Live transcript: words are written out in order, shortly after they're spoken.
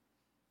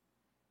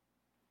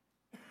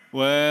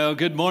Well,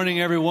 good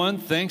morning, everyone.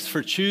 Thanks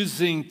for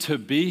choosing to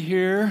be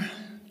here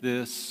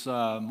this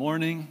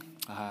morning.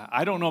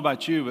 I don't know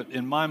about you, but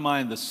in my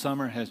mind, the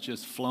summer has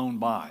just flown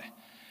by.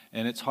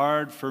 And it's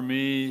hard for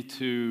me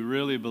to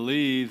really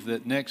believe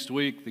that next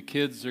week the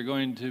kids are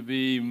going to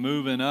be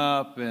moving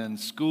up and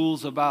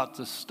school's about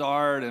to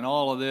start and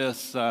all of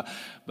this.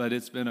 But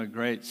it's been a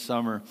great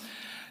summer.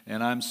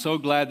 And I'm so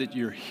glad that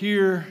you're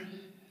here,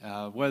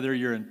 whether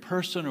you're in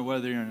person or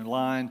whether you're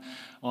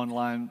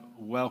online,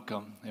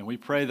 welcome. And we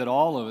pray that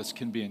all of us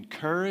can be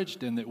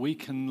encouraged and that we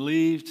can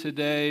leave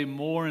today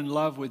more in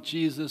love with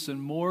Jesus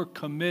and more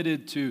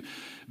committed to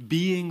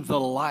being the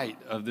light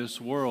of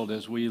this world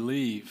as we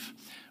leave.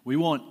 We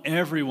want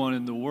everyone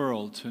in the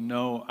world to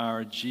know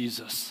our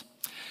Jesus.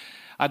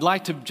 I'd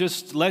like to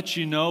just let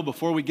you know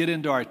before we get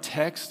into our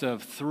text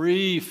of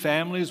 3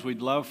 families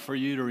we'd love for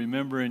you to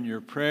remember in your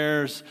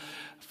prayers.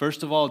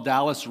 First of all,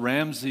 Dallas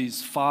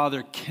Ramsey's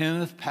father,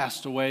 Kenneth,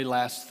 passed away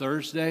last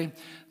Thursday,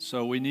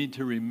 so we need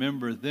to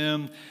remember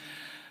them.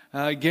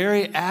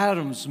 Gary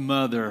Adams'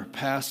 mother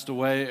passed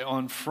away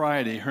on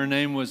Friday. Her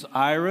name was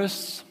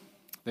Iris.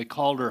 They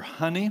called her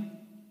Honey.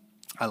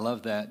 I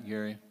love that,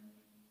 Gary.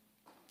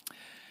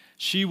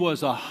 She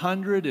was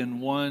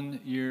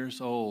 101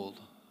 years old.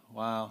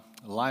 Wow,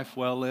 a life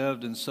well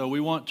lived. And so we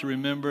want to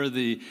remember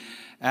the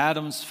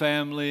Adams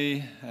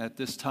family at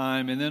this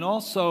time. And then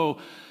also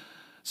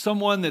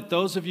someone that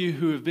those of you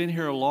who have been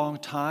here a long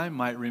time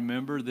might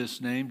remember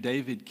this name,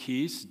 David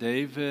Keese.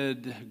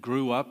 David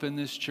grew up in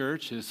this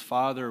church. His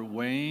father,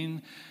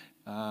 Wayne,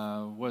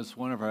 was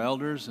one of our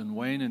elders, and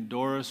Wayne and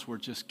Doris were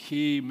just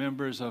key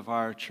members of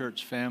our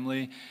church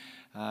family.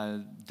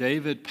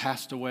 David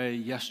passed away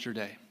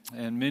yesterday.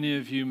 And many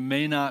of you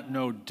may not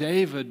know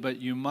David, but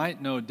you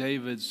might know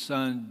David's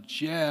son,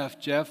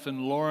 Jeff. Jeff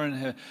and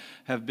Lauren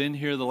have been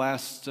here the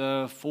last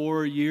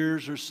 4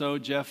 years or so.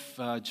 Jeff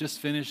just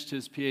finished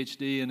his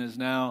PhD and is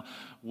now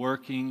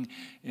working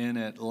in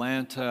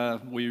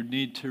Atlanta. We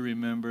need to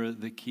remember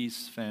the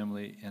Keese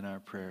family in our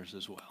prayers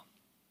as well.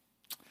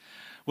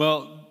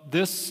 Well,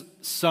 this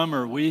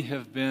summer we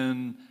have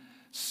been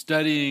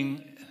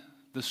studying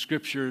the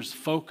Scriptures,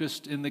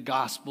 focused in the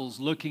Gospels,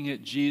 looking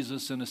at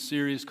Jesus in a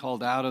series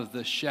called Out of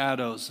the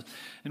Shadows.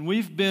 And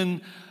we've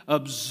been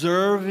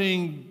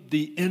observing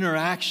the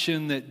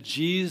interaction that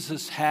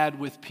Jesus had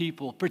with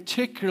people,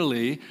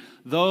 particularly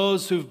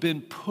those who've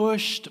been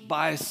pushed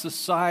by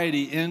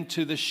society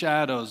into the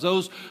shadows,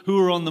 those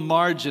who are on the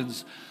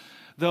margins,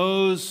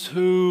 those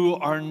who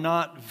are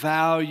not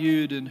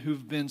valued and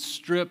who've been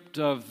stripped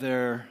of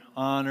their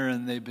honor,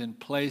 and they've been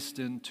placed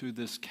into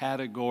this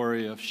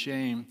category of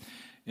shame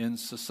in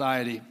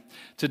society.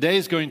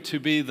 Today's going to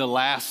be the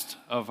last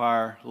of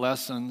our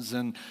lessons,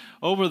 and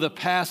over the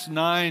past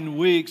 9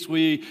 weeks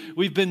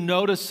we've been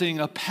noticing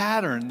a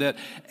pattern that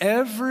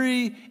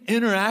every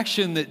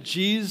interaction that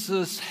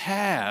Jesus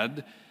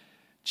had,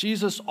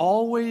 Jesus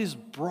always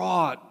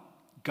brought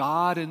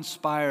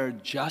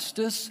God-inspired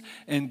justice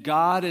and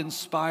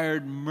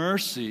God-inspired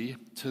mercy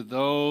to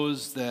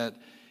those that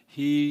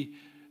he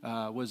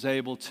was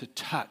able to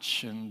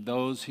touch and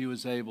those he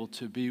was able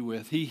to be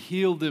with. He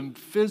healed them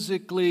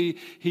physically.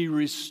 He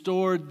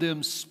restored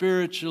them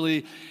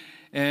spiritually.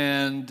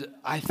 And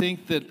I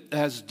think that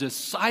as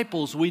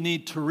disciples, we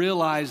need to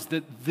realize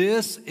that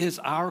this is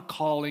our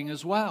calling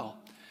as well.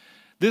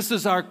 This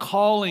is our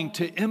calling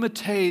to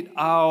imitate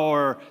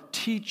our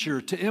teacher,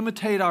 to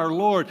imitate our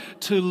Lord,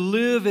 to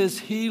live as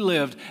he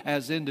lived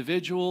as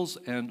individuals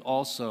and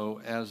also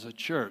as a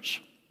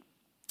church.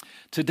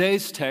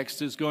 Today's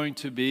text is going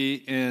to be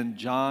in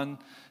John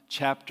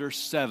chapter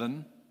 7.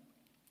 And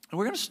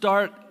we're going to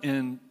start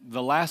in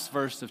the last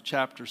verse of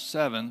chapter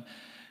 7.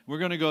 We're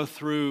going to go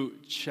through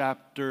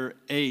chapter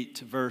 8,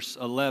 verse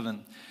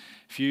 11.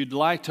 If you'd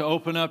like to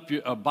open up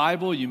a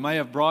Bible, you may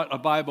have brought a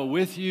Bible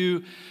with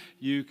you.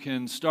 You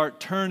can start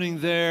turning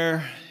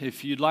there.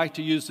 If you'd like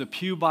to use the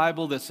Pew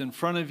Bible that's in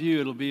front of you,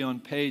 it'll be on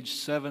page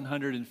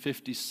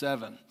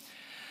 757.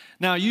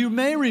 Now, you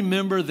may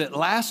remember that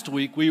last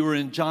week we were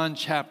in John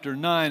chapter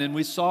 9, and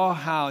we saw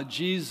how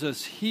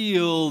Jesus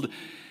healed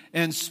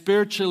and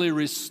spiritually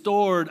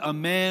restored a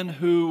man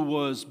who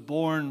was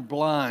born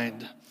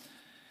blind.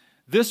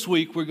 This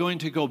week we're going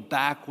to go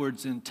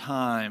backwards in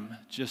time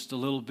just a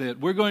little bit.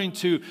 We're going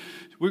to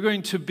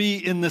be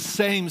in the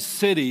same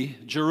city,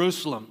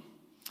 Jerusalem.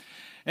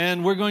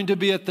 And we're going to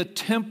be at the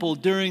temple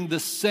during the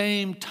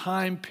same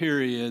time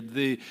period,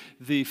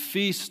 the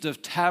Feast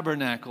of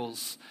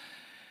Tabernacles.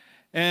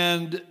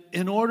 And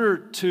in order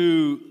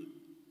to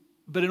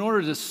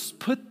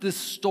put this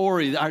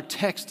story, our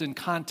text in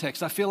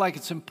context, I feel like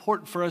it's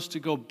important for us to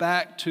go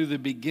back to the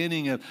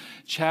beginning of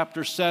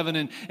chapter 7.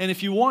 And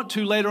if you want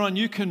to later on,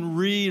 you can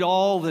read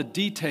all the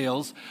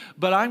details.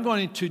 But I'm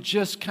going to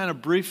just kind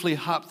of briefly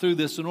hop through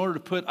this in order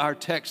to put our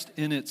text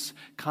in its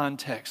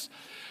context.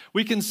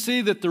 We can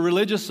see that the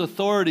religious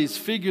authorities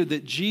figured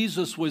that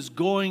Jesus was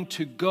going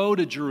to go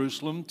to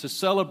Jerusalem to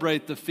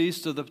celebrate the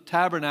Feast of the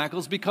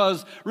Tabernacles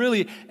because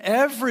really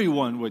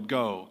everyone would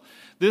go.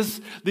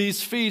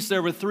 These feasts,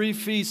 there were 3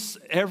 feasts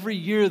every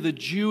year. The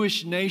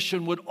Jewish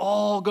nation would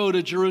all go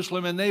to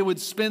Jerusalem, and they would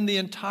spend the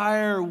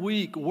entire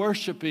week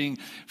worshiping,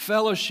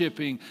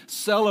 fellowshipping,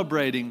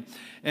 celebrating.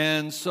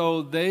 And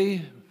so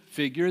they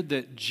figured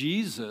that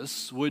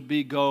Jesus would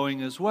be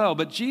going as well.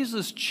 But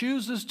Jesus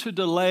chooses to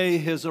delay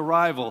his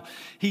arrival.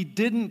 He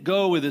didn't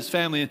go with his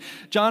family. And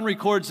John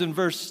records in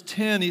verse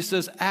 10, he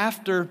says,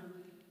 after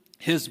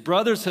his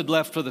brothers had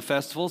left for the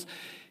festivals,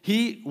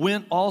 he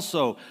went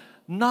also,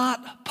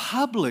 not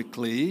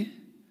publicly,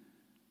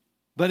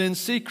 but in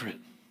secret.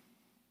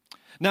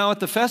 Now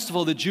at the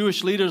festival, the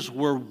Jewish leaders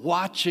were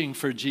watching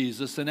for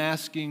Jesus and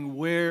asking,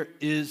 where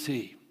is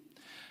he?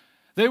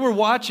 They were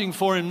watching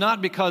for him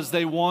not because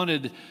they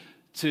wanted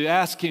to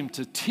ask him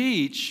to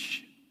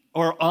teach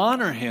or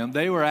honor him.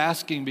 They were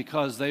asking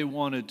because they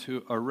wanted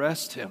to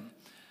arrest him.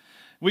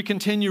 We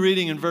continue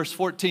reading in verse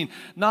 14.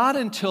 Not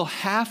until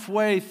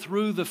halfway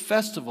through the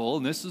festival,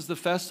 and this is the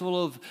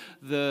festival of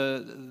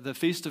the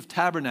Feast of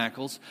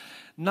Tabernacles,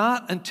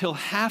 not until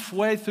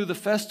halfway through the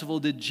festival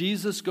did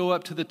Jesus go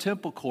up to the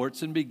temple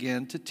courts and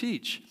begin to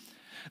teach.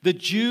 The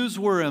Jews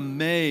were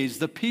amazed.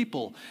 The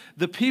people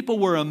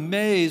were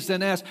amazed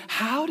and asked,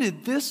 how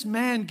did this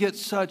man get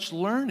such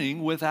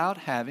learning without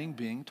having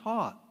been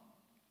taught?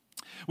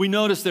 We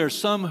notice there are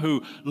some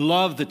who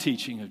love the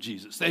teaching of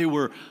Jesus. They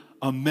were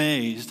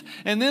amazed.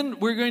 And then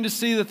we're going to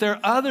see that there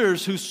are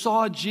others who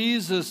saw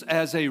Jesus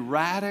as a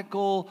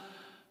radical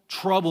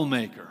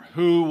troublemaker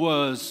who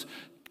was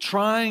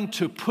trying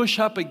to push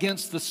up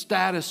against the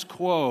status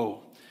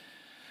quo.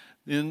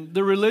 And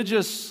the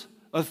religious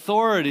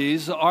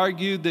authorities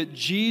argued that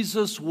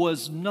Jesus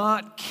was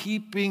not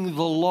keeping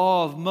the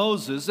law of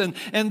Moses.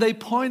 And they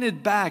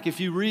pointed back, if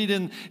you read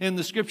in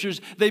the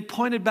scriptures, they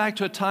pointed back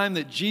to a time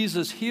that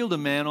Jesus healed a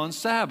man on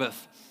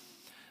Sabbath.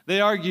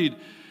 They argued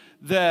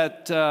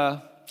that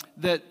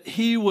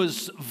he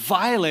was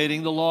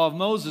violating the law of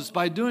Moses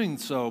by doing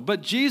so.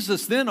 But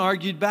Jesus then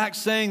argued back,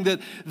 saying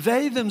that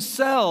they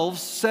themselves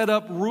set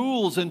up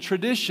rules and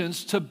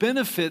traditions to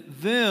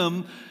benefit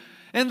them,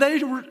 and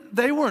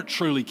they weren't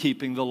truly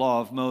keeping the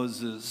law of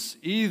Moses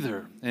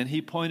either. And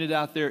he pointed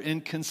out their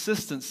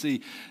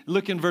inconsistency.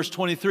 Look in verse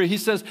 23. He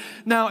says,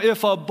 now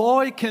if a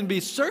boy can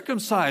be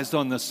circumcised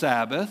on the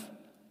Sabbath,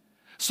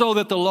 so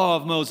that the law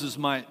of Moses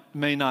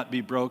may not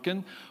be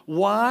broken,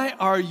 why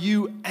are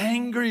you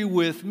angry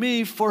with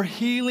me for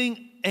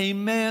healing a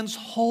man's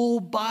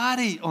whole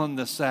body on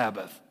the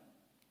Sabbath?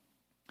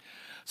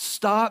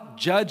 Stop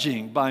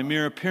judging by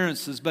mere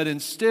appearances, but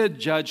instead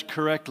judge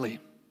correctly.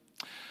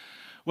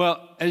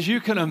 Well, as you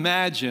can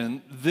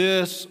imagine,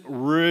 this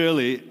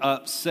really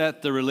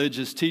upset the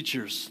religious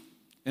teachers.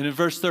 And in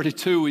verse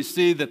 32, we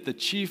see that the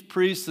chief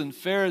priests and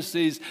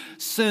Pharisees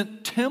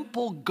sent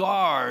temple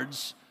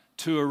guards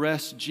to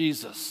arrest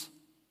Jesus.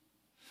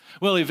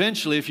 Well,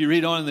 eventually, if you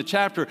read on in the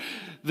chapter,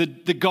 the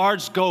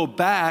guards go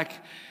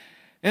back,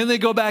 and they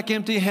go back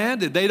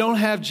empty-handed. They don't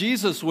have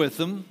Jesus with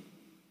them.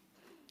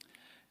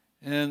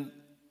 And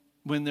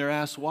when they're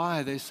asked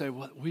why, they say,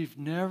 well, we've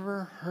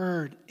never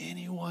heard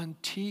anyone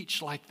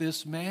teach like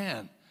this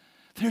man.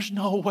 There's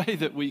no way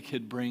that we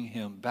could bring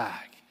him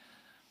back.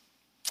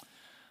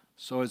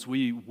 So as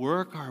we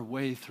work our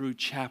way through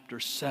chapter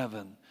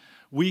 7,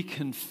 we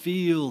can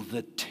feel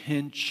the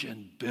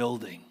tension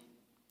building.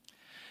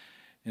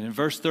 And in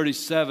verse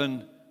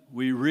 37,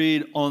 we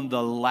read, on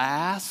the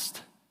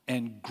last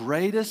and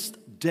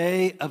greatest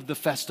day of the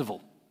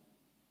festival,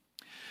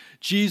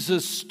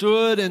 Jesus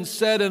stood and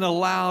said in a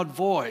loud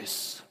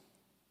voice.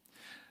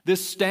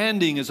 This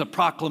standing is a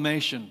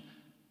proclamation.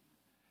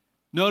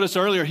 Notice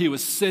earlier he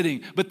was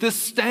sitting, but this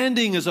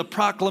standing is a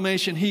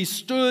proclamation. He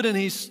stood and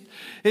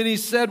he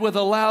said with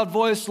a loud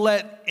voice,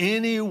 let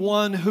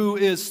anyone who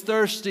is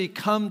thirsty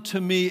come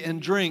to me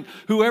and drink.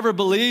 Whoever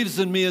believes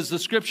in me, as the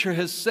scripture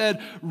has said,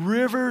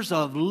 rivers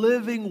of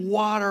living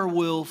water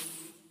will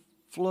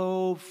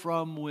flow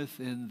from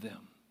within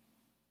them.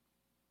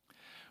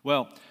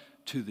 Well,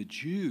 to the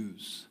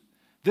Jews,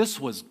 this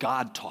was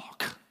God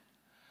talk.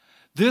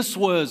 This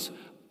was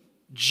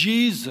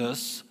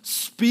Jesus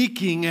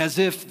speaking as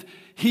if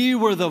he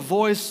were the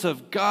voice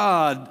of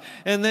God.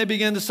 And they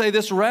began to say,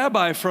 this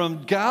rabbi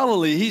from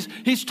Galilee,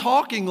 he's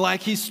talking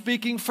like he's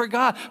speaking for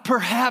God.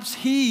 Perhaps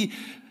he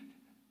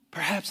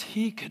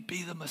could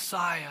be the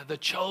Messiah, the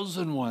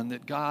chosen one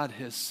that God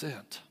has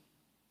sent.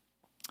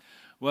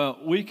 Well,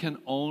 we can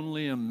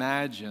only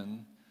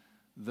imagine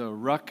the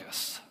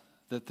ruckus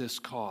that this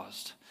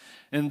caused.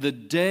 And the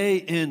day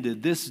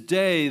ended,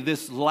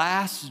 this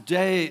last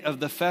day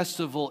of the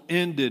festival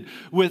ended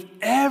with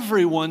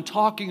everyone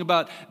talking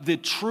about the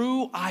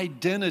true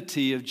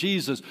identity of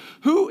Jesus.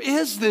 Who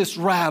is this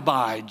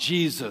rabbi,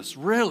 Jesus,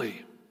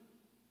 really?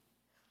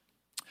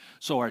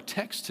 So our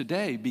text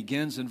today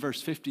begins in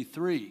verse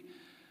 53,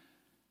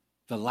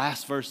 the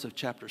last verse of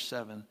chapter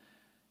 7,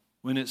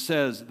 when it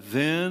says,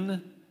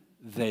 then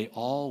they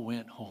all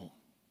went home.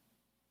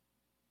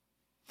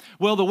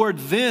 Well, the word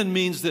then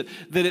means that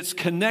it's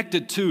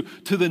connected to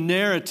the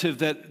narrative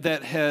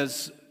that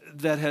has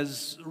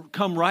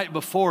come right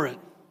before it.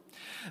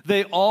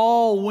 They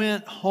all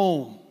went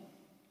home.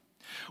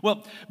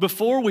 Well,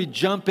 before we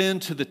jump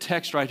into the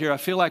text right here, I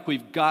feel like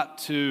we've got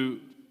to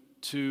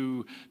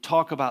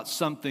talk about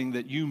something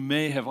that you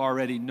may have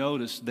already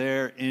noticed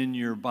there in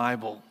your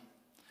Bible.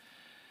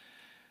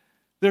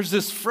 There's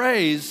this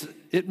phrase,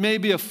 it may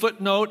be a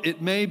footnote,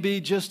 it may be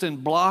just in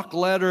block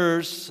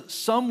letters.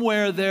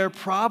 Somewhere there,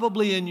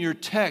 probably in your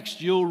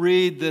text, you'll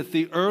read that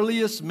the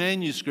earliest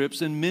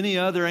manuscripts and many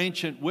other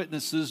ancient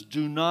witnesses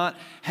do not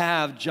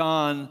have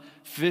John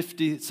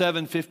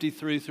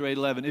 7:53 through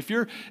 8:11.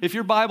 If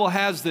your Bible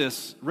has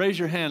this, raise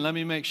your hand, let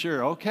me make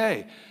sure.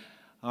 Okay,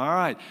 all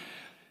right.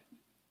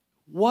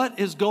 What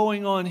is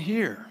going on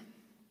here?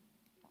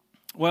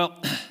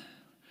 Well,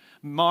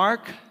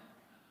 Mark,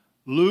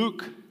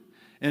 Luke,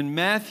 and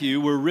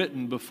Matthew were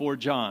written before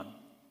John.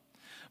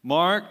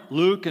 Mark,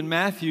 Luke, and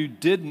Matthew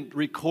didn't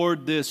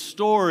record this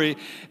story,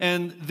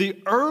 and the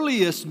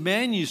earliest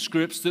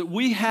manuscripts that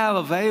we have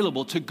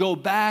available to go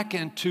back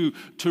and to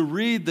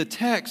read the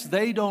text,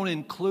 they don't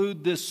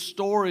include this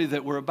story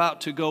that we're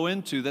about to go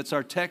into. That's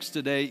our text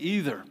today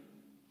either.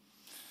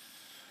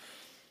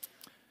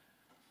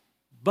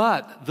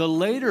 But the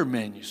later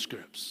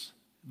manuscripts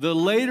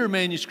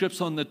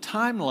on the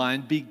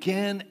timeline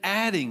began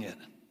adding it.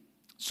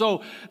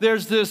 So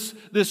there's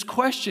this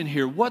question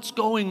here, what's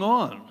going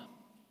on?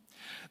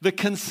 The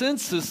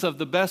consensus of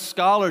the best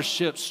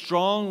scholarship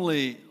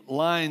strongly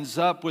lines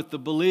up with the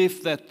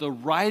belief that the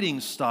writing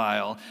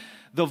style,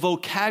 the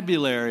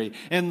vocabulary,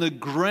 and the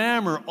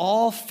grammar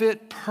all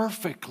fit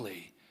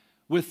perfectly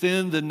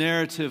within the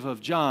narrative of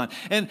John.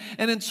 And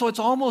so it's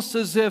almost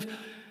as if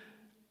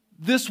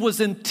this was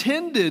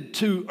intended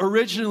to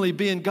originally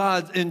be in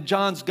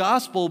John's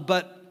gospel,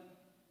 but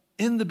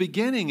in the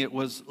beginning it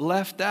was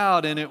left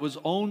out and it was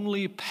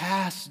only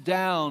passed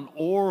down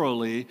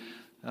orally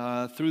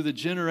through the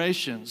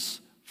generations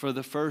for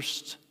the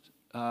first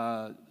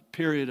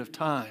period of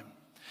time.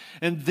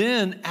 And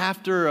then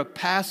after a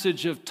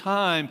passage of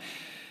time,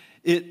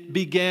 it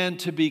began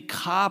to be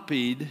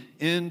copied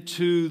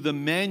into the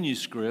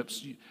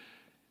manuscripts,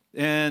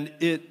 and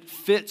it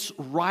fits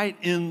right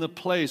in the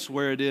place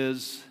where it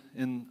is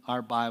in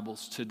our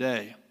Bibles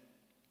today.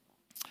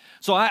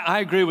 So I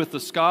agree with the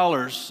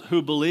scholars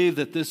who believe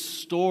that this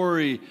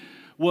story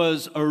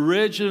was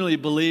originally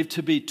believed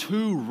to be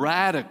too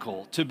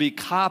radical to be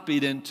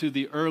copied into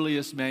the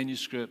earliest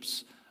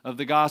manuscripts of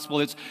the gospel.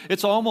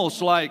 It's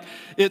almost like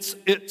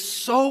it's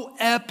so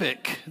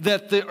epic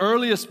that the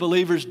earliest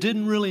believers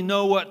didn't really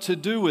know what to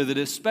do with it,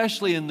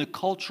 especially in the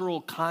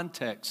cultural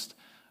context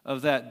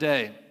of that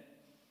day.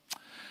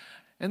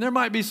 And there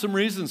might be some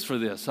reasons for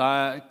this.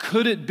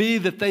 Could it be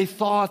that they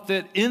thought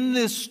that in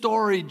this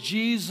story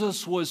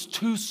Jesus was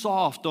too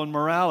soft on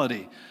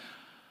morality?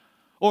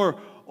 Or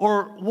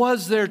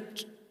was there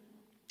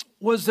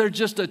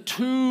just a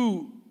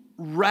too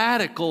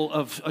radical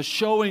of a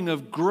showing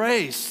of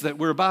grace that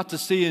we're about to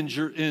see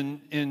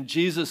in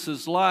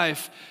Jesus'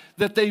 life,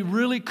 that they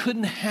really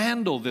couldn't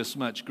handle this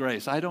much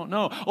grace? I don't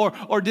know.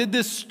 Or did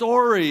this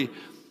story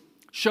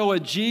show a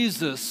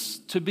Jesus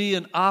to be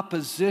in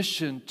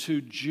opposition to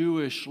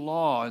Jewish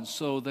law, and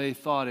so they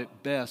thought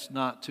it best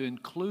not to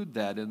include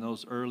that in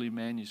those early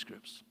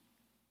manuscripts?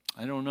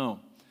 I don't know.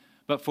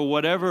 But for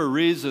whatever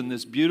reason,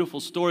 this beautiful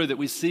story that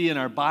we see in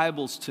our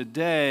Bibles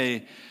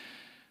today,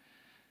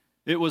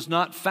 it was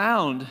not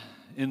found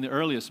in the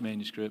earliest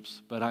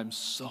manuscripts, but I'm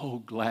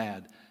so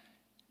glad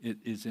it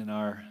is in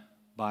our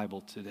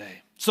Bible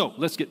today. So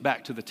let's get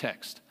back to the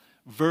text.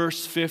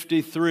 Verse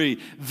 53,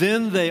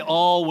 then they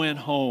all went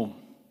home.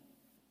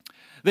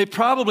 They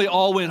probably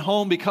all went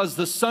home because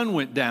the sun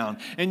went down.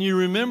 And you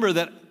remember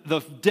that the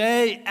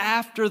day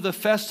after the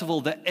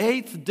festival, the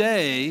 8th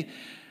day,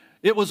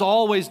 it was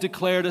always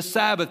declared a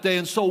Sabbath day.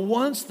 And so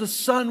once the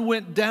sun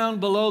went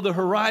down below the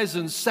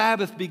horizon,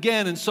 Sabbath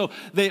began. And so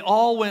they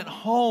all went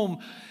home.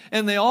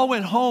 And they all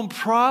went home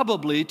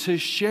probably to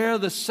share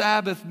the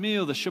Sabbath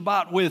meal, the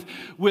Shabbat,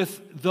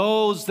 with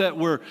those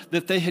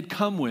that they had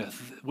come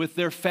with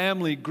their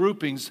family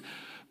groupings.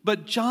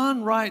 But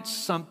John writes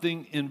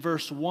something in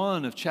verse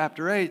 1 of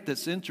chapter 8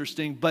 that's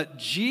interesting. But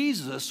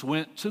Jesus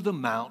went to the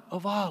Mount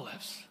of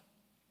Olives.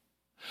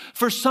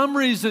 For some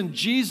reason,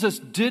 Jesus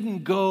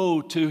didn't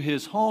go to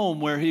his home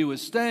where he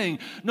was staying.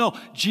 No,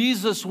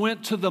 Jesus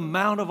went to the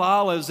Mount of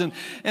Olives.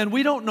 And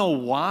we don't know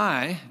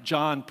why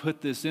John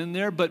put this in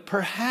there, but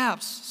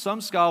perhaps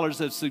some scholars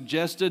have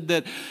suggested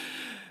that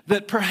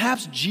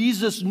perhaps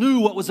Jesus knew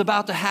what was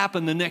about to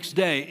happen the next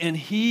day. And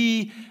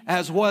he,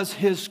 as was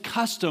his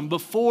custom,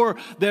 before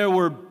there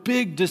were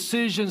big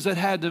decisions that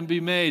had to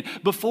be made,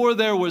 before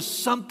there was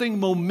something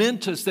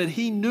momentous that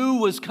he knew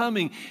was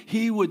coming,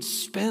 he would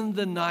spend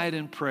the night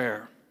in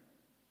prayer.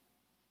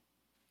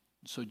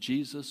 So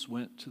Jesus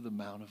went to the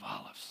Mount of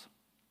Olives.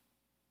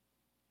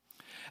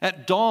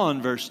 At dawn,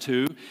 verse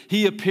 2,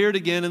 he appeared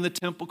again in the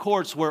temple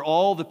courts where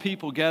all the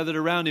people gathered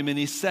around him, and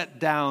he sat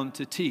down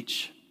to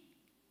teach.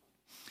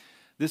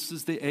 This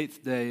is the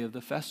 8th day of the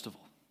festival.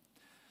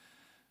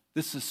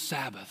 This is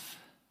Sabbath.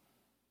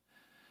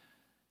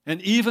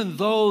 And even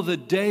though the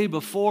day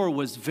before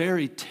was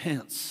very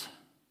tense,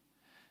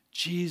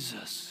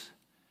 Jesus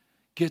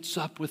gets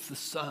up with the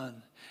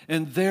sun,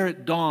 and there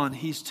at dawn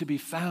he's to be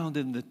found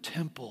in the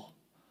temple,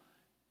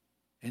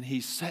 and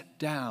he's set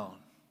down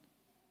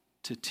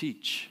to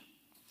teach.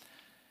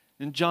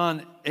 In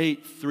John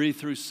 8, 3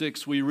 through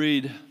 6, we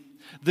read,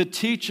 "The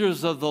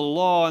teachers of the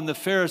law and the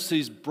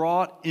Pharisees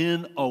brought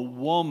in a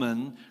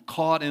woman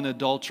caught in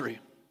adultery.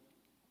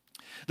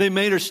 They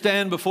made her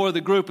stand before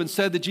the group and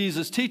said to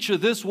Jesus, 'Teacher,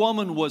 this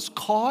woman was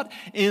caught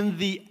in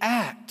the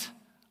act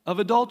of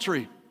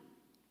adultery.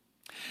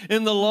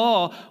 In the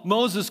law,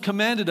 Moses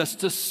commanded us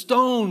to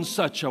stone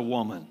such a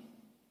woman.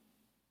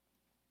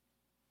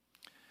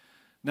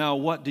 Now,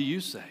 what do you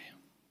say?'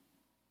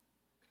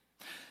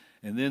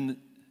 And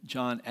then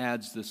John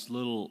adds this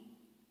little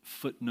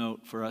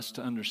footnote for us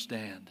to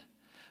understand.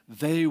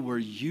 They were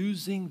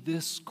using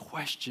this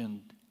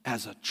question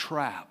as a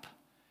trap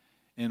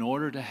in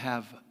order to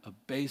have a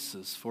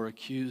basis for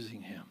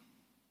accusing him.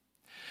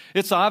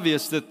 It's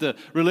obvious that the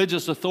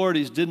religious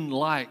authorities didn't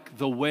like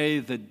the way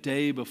the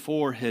day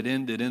before had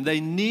ended, and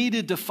they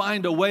needed to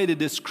find a way to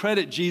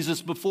discredit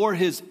Jesus before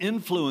his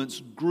influence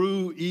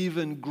grew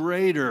even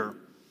greater.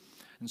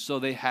 And so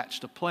they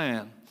hatched a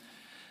plan.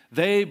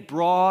 They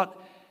brought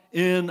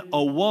in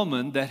a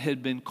woman that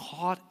had been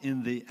caught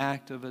in the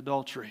act of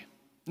adultery.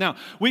 Now,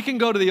 we can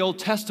go to the Old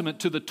Testament,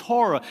 to the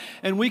Torah,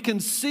 and we can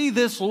see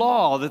this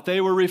law that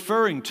they were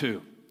referring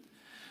to.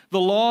 The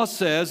law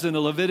says in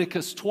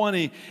Leviticus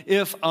 20,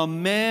 if a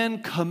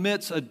man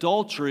commits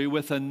adultery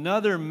with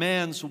another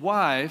man's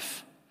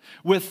wife,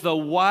 with the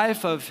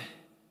wife of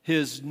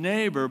his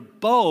neighbor,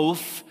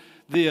 both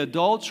the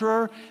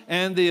adulterer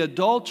and the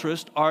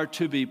adulteress are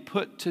to be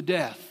put to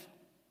death.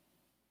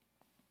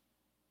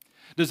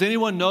 Does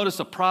anyone notice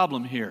a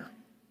problem here?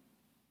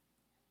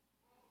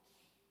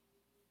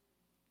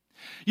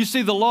 You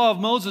see, the law of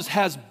Moses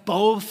has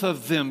both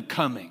of them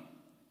coming.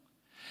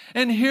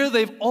 And here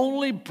they've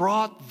only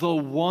brought the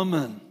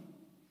woman.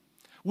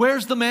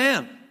 Where's the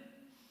man?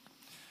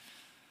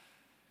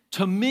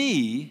 To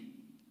me,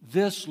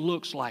 this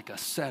looks like a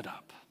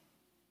setup.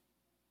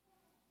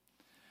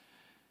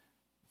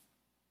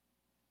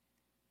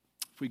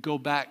 If we go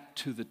back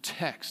to the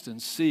text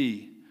and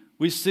see,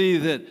 we see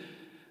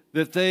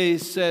that they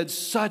said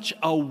such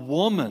a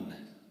woman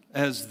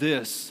as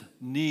this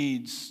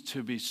needs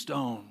to be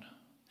stoned.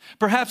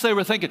 Perhaps they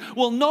were thinking,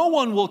 well, no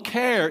one will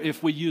care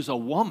if we use a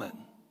woman.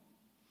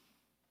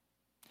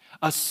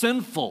 A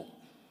sinful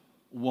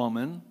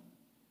woman,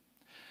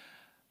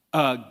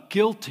 a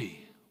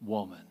guilty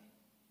woman,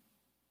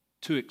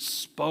 to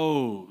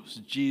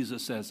expose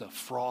Jesus as a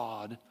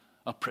fraud,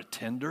 a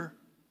pretender.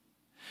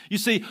 You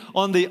see,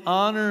 on the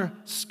honor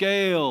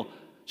scale,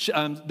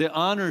 the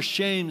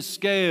honor-shame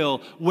scale,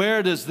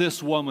 where does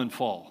this woman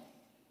fall?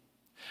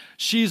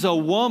 She's a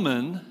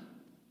woman,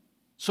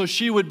 so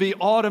she would be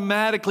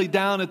automatically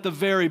down at the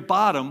very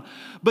bottom.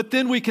 But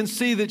then we can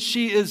see that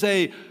she is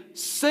a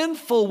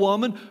sinful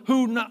woman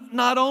who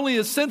not only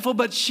is sinful,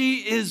 but she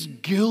is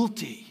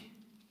guilty.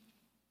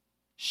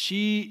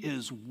 She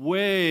is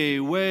way,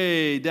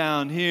 way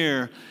down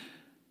here.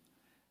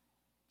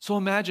 So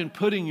imagine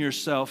putting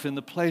yourself in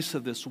the place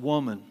of this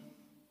woman.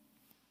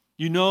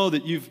 You know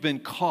that you've been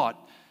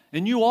caught,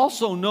 and you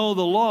also know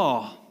the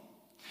law.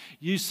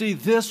 You see,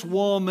 this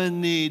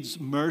woman needs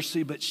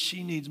mercy, but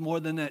she needs more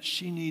than that.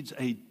 She needs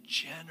a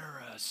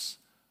generous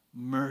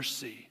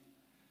mercy.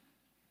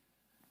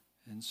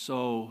 And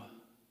so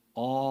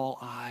all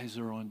eyes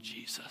are on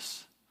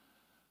Jesus.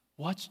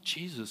 What's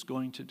Jesus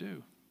going to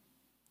do?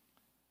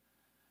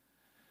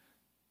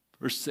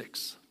 Verse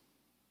 6.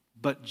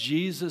 But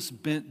Jesus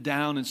bent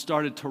down and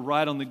started to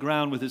write on the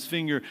ground with his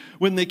finger.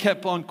 When they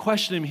kept on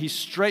questioning him, he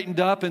straightened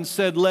up and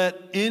said, "Let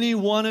any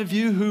one of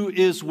you who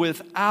is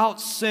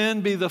without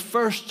sin be the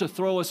first to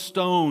throw a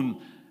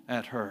stone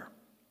at her."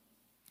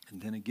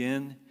 And then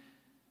again,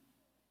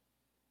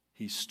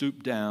 he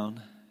stooped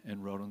down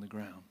and wrote on the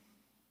ground.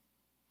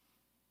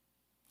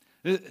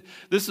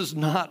 This is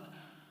not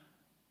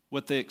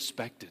what they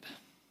expected.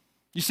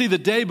 You see, the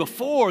day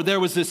before, there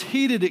was this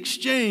heated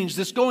exchange,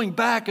 this going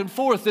back and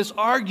forth, this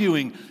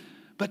arguing.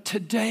 But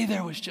today,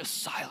 there was just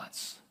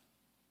silence.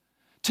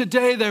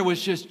 Today, there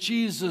was just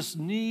Jesus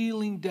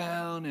kneeling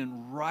down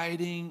and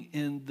writing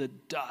in the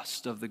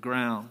dust of the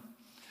ground.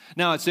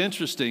 Now, it's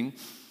interesting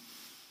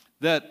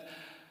that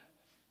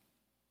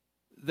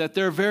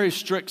there are very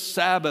strict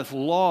Sabbath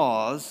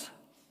laws.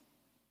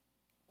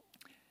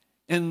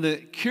 And the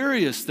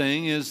curious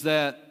thing is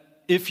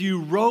that if you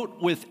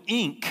wrote with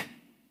ink,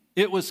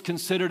 it was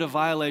considered a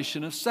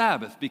violation of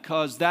Sabbath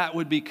because that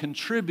would be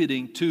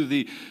contributing to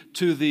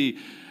the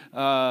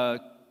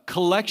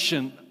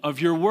collection of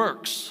your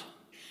works.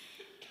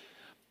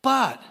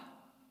 But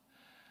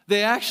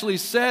they actually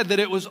said that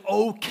it was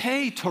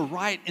okay to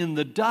write in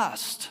the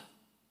dust,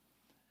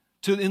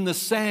 in the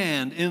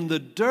sand, in the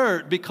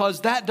dirt,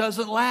 because that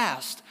doesn't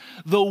last.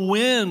 The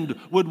wind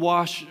would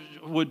wash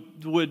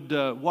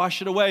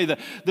it away.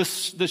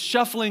 The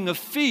shuffling of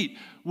feet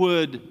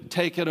would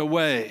take it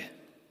away.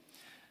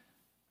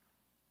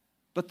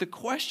 But the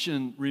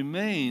question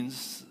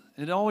remains,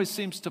 it always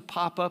seems to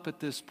pop up at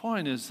this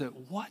point, is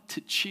that what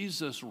did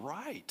Jesus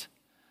write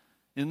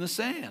in the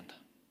sand?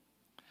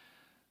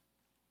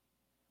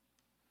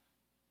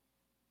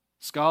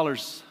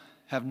 Scholars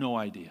have no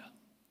idea.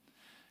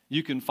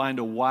 You can find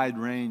a wide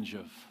range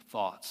of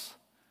thoughts.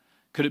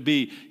 Could it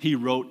be he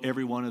wrote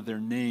every one of their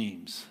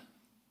names?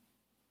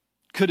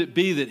 Could it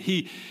be that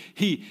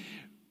he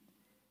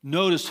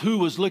noticed who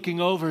was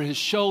looking over his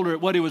shoulder at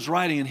what he was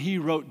writing, and he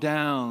wrote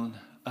down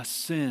a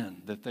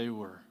sin that they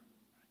were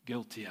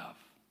guilty of?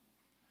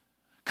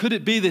 Could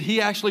it be that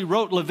he actually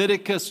wrote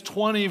Leviticus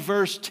 20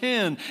 verse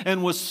 10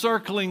 and was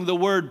circling the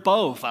word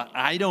both?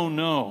 I don't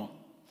know.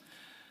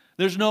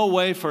 There's no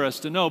way for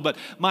us to know. But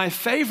my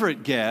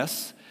favorite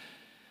guess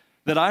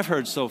that I've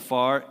heard so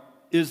far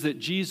is that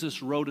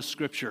Jesus wrote a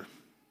scripture.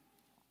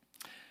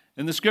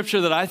 And the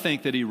scripture that I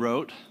think that he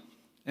wrote,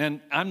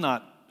 and I'm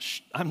not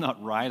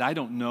right. I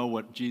don't know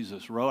what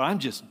Jesus wrote. I'm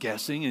just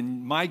guessing,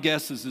 and my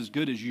guess is as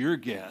good as your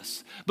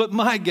guess. But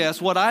my guess,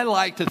 what I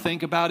like to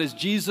think about, is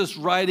Jesus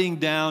writing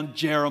down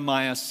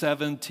Jeremiah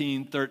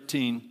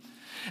 17:13.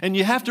 And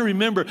you have to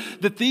remember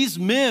that these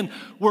men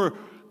were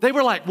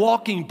like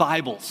walking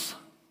Bibles.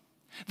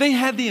 They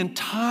had the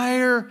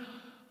entire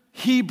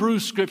Hebrew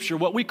scripture,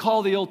 what we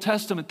call the Old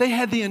Testament. They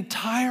had the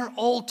entire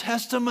Old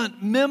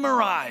Testament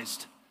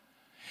memorized.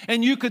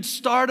 And you could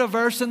start a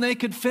verse and they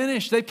could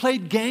finish. They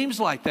played games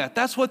like that.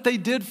 That's what they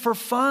did for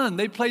fun.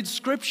 They played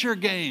scripture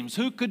games.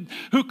 Who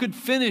could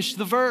finish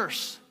the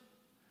verse?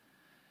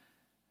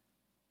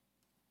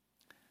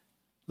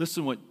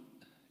 Listen what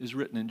is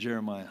written in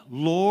Jeremiah.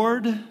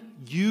 Lord,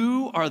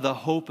 you are the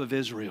hope of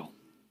Israel.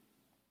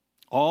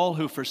 All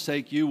who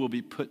forsake you will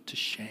be put to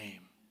shame.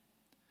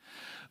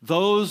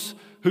 Those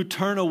who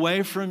turn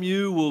away from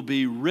you will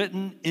be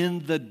written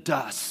in the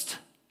dust,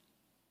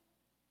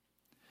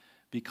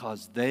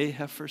 because they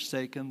have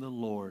forsaken the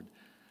Lord,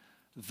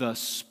 the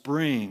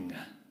spring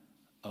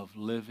of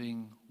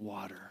living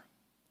water.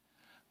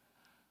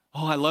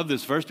 Oh, I love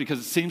this verse because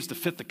it seems to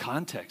fit the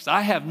context.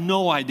 I have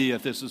no idea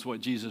if this is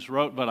what Jesus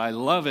wrote, but I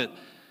love it.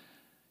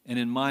 And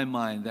in my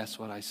mind, that's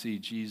what I see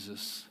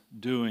Jesus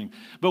doing.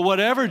 But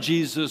whatever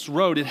Jesus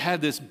wrote, it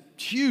had this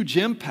huge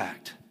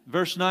impact.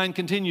 Verse 9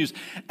 continues,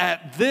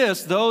 at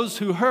this, those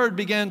who heard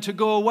began to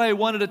go away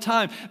one at a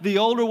time, the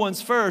older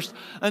ones first,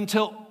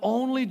 until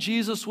only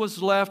Jesus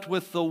was left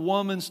with the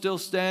woman still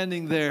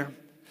standing there.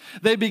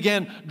 They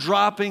began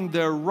dropping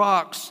their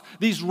rocks,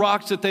 these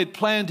rocks that they'd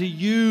planned to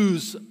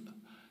use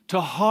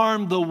to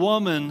harm the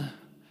woman.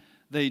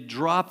 They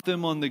dropped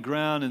them on the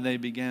ground and they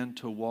began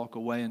to walk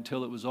away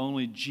until it was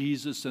only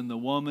Jesus and the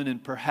woman,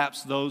 and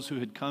perhaps those who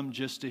had come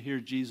just to hear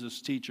Jesus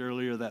teach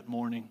earlier that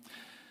morning.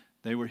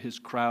 They were his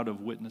crowd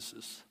of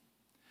witnesses.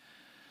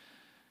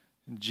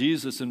 And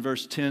Jesus, in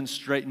verse 10,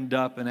 straightened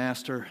up and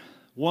asked her,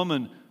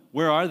 woman,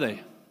 where are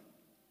they?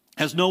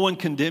 Has no one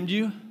condemned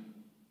you?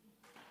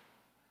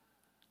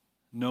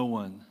 No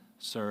one,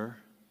 sir,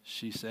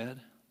 she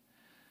said.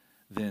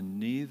 Then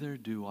neither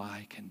do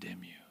I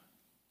condemn you,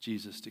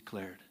 Jesus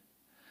declared.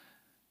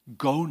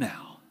 Go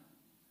now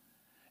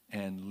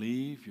and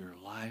leave your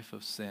life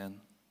of sin.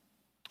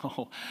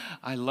 Oh,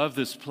 I love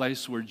this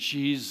place where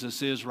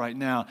Jesus is right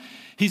now.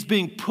 He's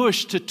being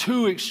pushed to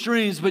two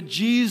extremes, but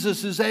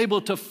Jesus is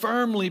able to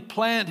firmly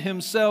plant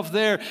himself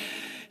there.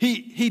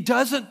 He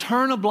doesn't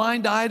turn a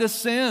blind eye to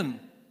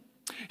sin.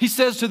 He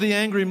says to the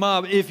angry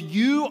mob, if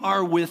you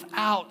are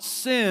without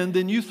sin,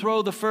 then you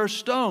throw the first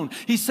stone.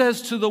 He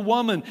says to the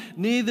woman,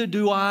 neither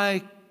do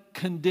I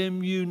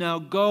condemn you. Now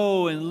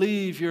go and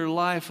leave your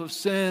life of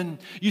sin.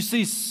 You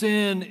see,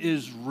 sin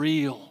is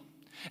real.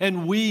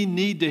 And we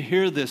need to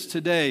hear this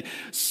today.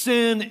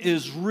 Sin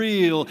is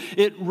real.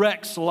 It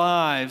wrecks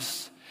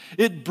lives.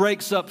 It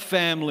breaks up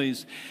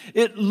families.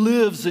 It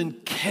lives in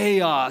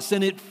chaos,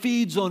 and it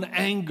feeds on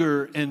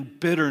anger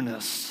and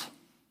bitterness.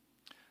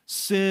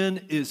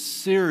 Sin is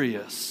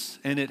serious,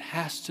 and it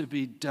has to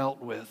be dealt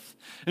with.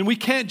 And we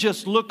can't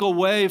just look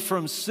away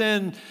from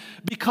sin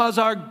because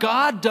our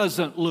God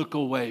doesn't look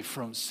away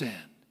from sin.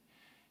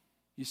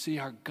 You see,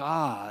 our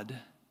God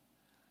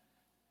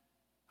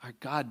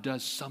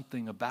does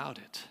something about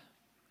it.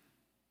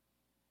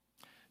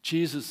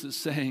 Jesus is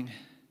saying,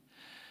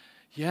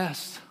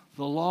 yes,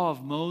 the law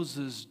of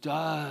Moses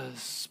does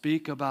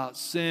speak about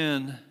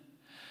sin,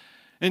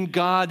 and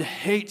God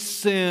hates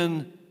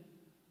sin,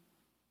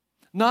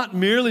 not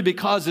merely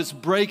because it's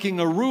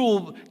breaking a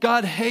rule.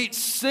 God hates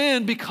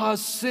sin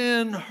because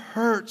sin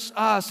hurts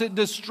us. It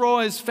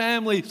destroys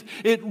families.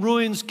 It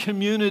ruins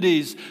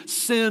communities.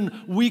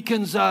 Sin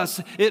weakens us.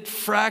 It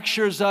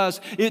fractures us.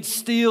 It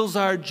steals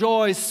our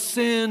joy.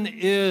 Sin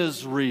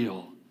is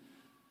real.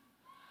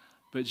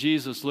 But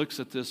Jesus looks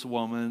at this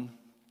woman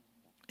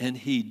and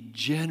he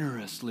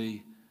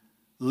generously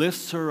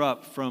lifts her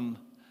up from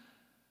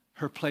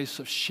her place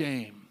of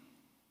shame.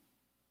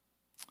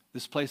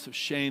 This place of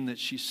shame that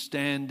she's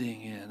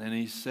standing in. And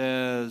he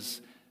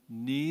says,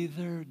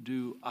 neither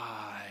do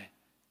I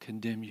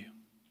condemn you.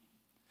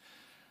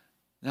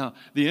 Now,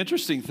 the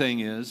interesting thing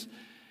is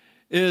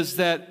is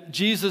that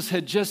Jesus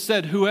had just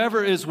said,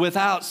 whoever is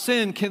without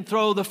sin can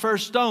throw the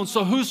first stone.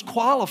 So who's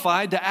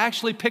qualified to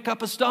actually pick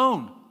up a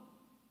stone?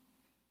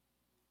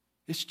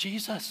 It's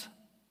Jesus.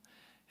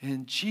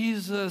 And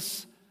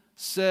Jesus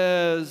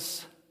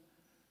says,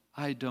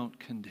 I don't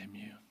condemn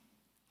you.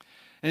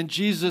 And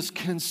Jesus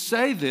can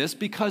say this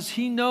because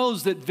he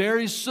knows that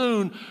very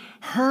soon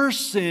her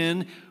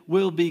sin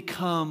will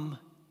become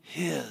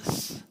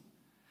his.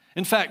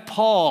 In fact,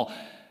 Paul,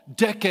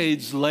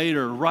 decades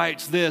later,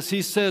 writes this.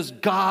 He says,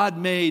 God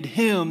made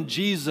him,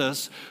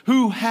 Jesus,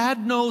 who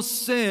had no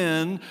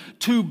sin,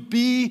 to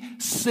be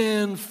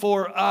sin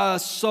for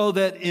us, so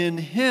that in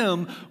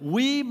him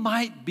we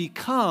might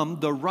become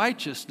the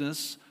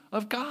righteousness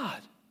of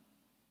God.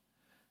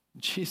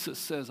 Jesus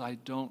says, I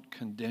don't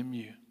condemn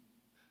you.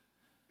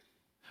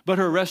 But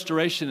her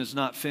restoration is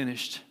not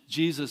finished.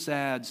 Jesus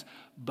adds,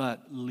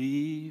 but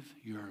leave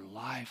your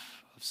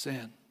life of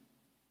sin.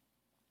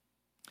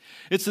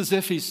 It's as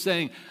if he's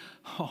saying,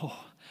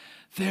 oh,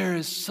 there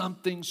is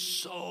something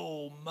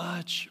so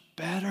much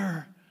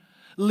better.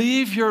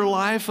 Leave your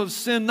life of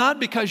sin, not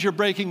because you're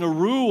breaking a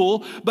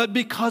rule, but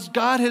because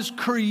God has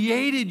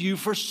created you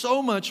for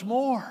so much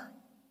more.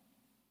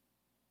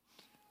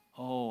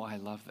 Oh, I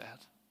love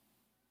that.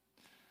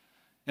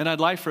 And I'd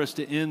like for us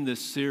to end this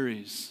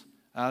series,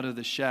 Out of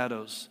the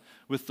Shadows,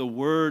 with the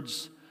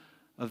words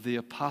of the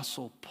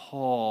Apostle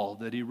Paul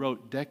that he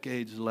wrote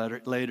decades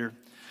later.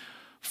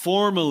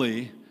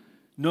 Formerly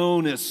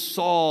known as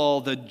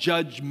Saul, the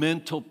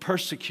judgmental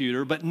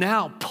persecutor, but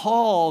now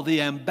Paul,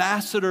 the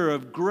ambassador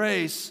of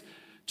grace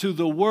to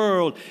the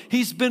world.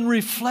 He's been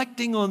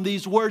reflecting on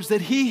these words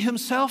that he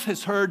himself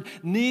has heard,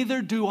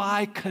 neither do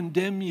I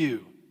condemn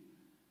you.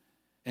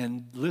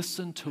 And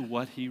listen to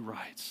what he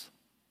writes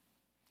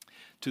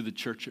to the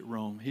church at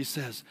Rome. He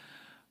says,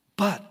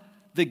 but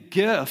the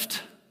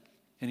gift,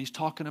 and he's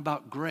talking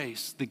about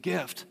grace, the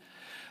gift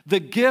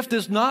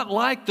is not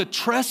like the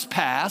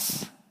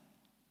trespass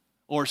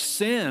or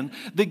sin.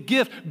 The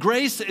gift,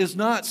 grace is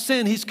not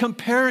sin. He's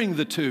comparing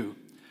the two.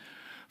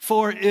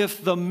 For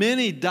if the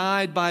many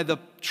died by the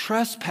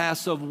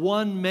trespass of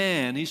one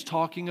man, he's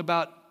talking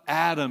about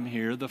Adam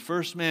here, the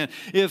first man.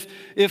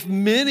 If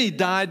many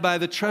died by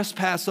the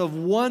trespass of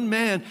one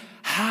man,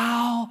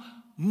 how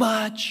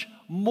much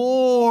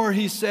more,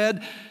 he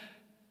said,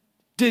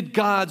 did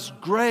God's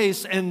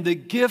grace and the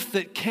gift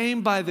that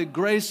came by the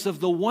grace of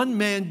the one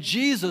man,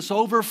 Jesus,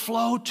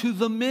 overflow to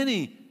the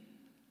many?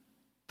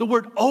 The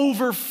word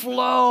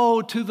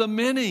overflow to the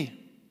many.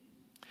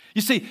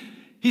 You see,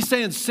 he's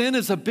saying sin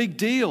is a big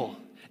deal.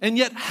 And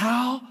yet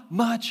how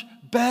much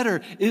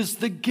better is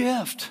the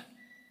gift,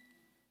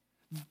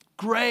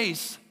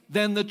 grace,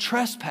 than the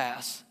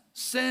trespass,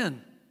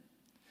 sin?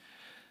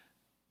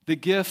 The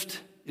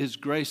gift is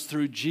grace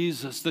through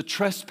Jesus. The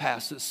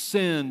trespass is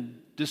sin,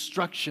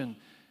 destruction,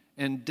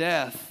 and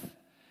death.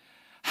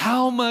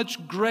 How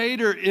much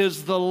greater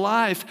is the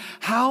life?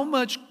 How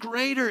much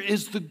greater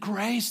is the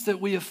grace that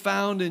we have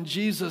found in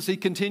Jesus? He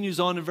continues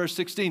on in verse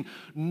 16.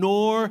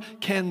 Nor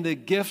can the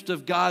gift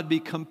of God be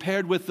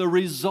compared with the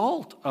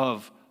result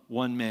of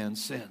one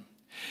man's sin.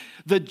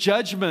 The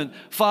judgment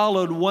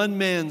followed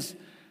one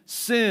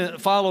sin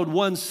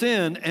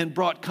and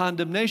brought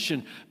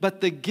condemnation, but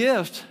the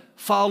gift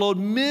followed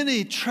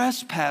many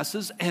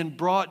trespasses and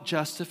brought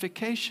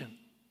justification.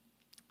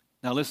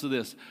 Now listen to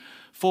this.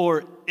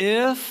 For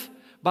if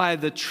by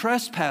the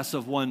trespass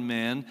of one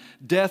man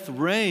death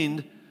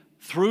reigned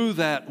through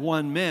that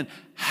one man,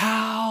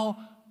 how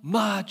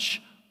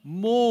much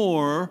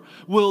more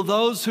will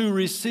those who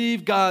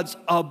receive God's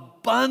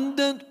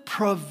abundant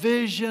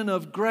provision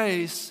of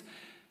grace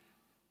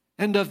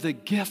and of the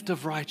gift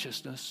of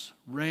righteousness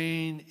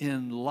reign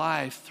in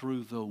life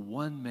through the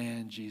one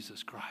man,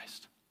 Jesus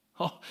Christ?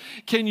 Oh,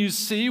 can you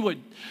see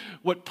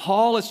what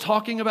Paul is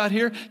talking about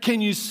here?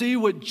 Can you see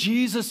what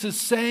Jesus is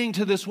saying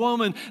to this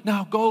woman?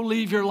 Now go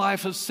leave your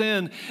life of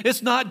sin.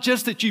 It's not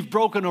just that you've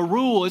broken a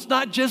rule. It's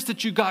not just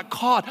that you got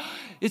caught.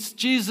 It's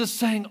Jesus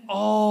saying,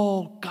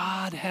 oh,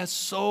 God has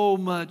so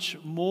much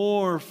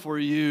more for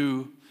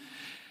you.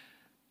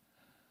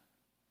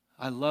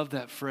 I love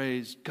that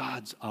phrase,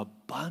 God's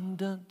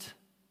abundant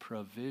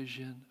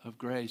provision of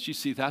grace. You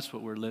see, that's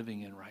what we're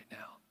living in right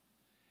now.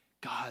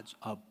 God's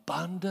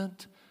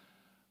abundant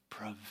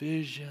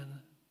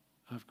provision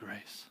of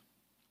grace.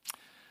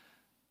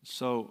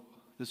 So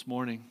this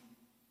morning,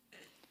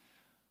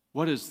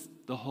 what is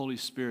the Holy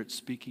Spirit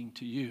speaking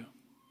to you?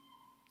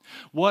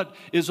 What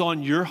is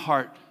on your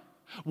heart?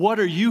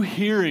 What are you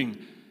hearing?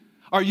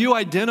 Are you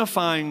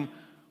identifying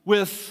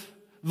with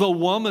the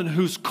woman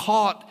who's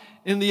caught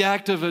in the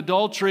act of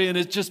adultery and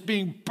is just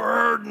being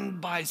burdened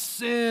by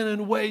sin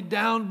and weighed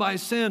down by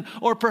sin?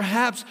 Or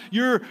perhaps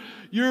you're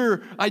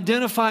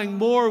identifying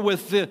more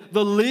with the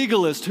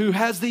legalist who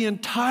has the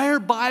entire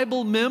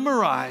Bible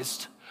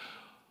memorized.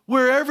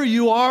 Wherever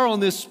you are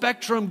on this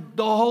spectrum,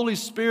 the Holy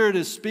Spirit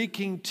is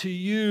speaking to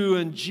you,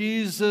 and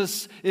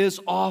Jesus is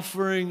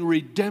offering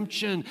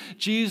redemption.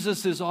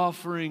 Jesus is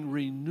offering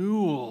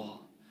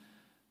renewal,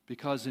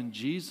 because in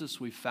Jesus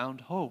we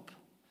found hope.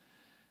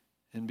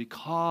 And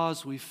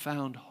because we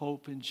found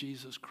hope in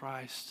Jesus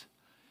Christ,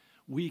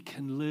 we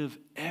can live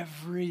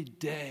every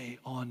day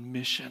on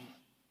mission,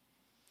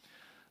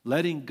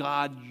 letting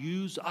God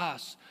use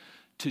us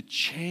to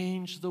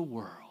change the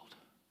world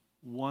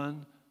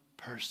one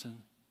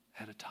person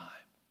at a time.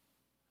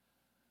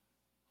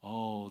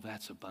 Oh,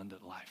 that's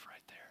abundant life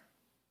right there.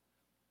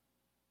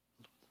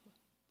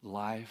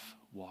 Life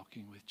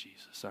walking with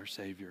Jesus, our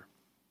Savior.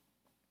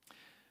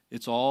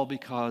 It's all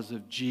because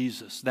of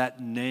Jesus,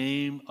 that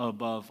name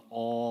above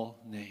all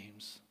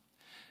names.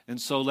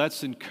 And so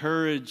let's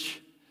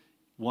encourage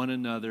one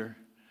another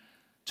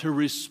to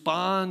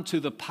respond to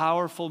the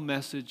powerful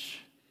message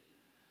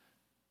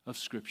of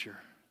Scripture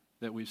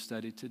that we've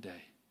studied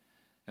today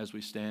as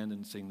we stand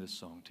and sing this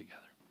song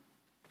together.